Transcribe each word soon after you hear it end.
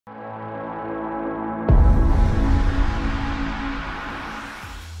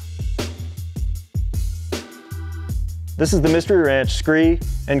This is the Mystery Ranch Scree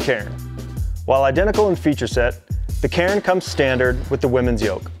and Cairn. While identical in feature set, the Cairn comes standard with the women's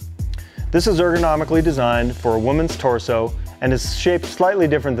yoke. This is ergonomically designed for a woman's torso and is shaped slightly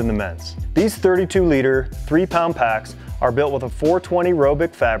different than the men's. These 32-liter, 3-pound packs are built with a 420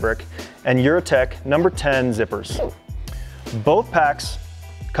 Robic fabric and Eurotech No. 10 zippers. Both packs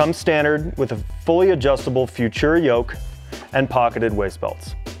come standard with a fully adjustable Futura yoke and pocketed waist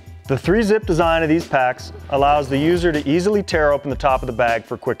belts. The 3-zip design of these packs allows the user to easily tear open the top of the bag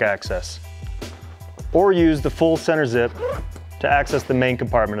for quick access, or use the full center zip to access the main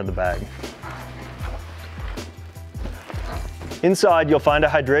compartment of the bag. Inside, you'll find a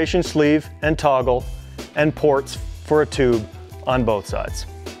hydration sleeve and toggle and ports for a tube on both sides.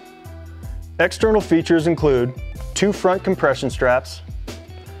 External features include 2 front compression straps,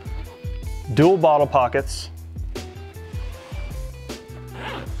 dual bottle pockets,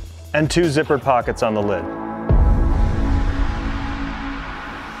 and 2 zippered pockets on the lid.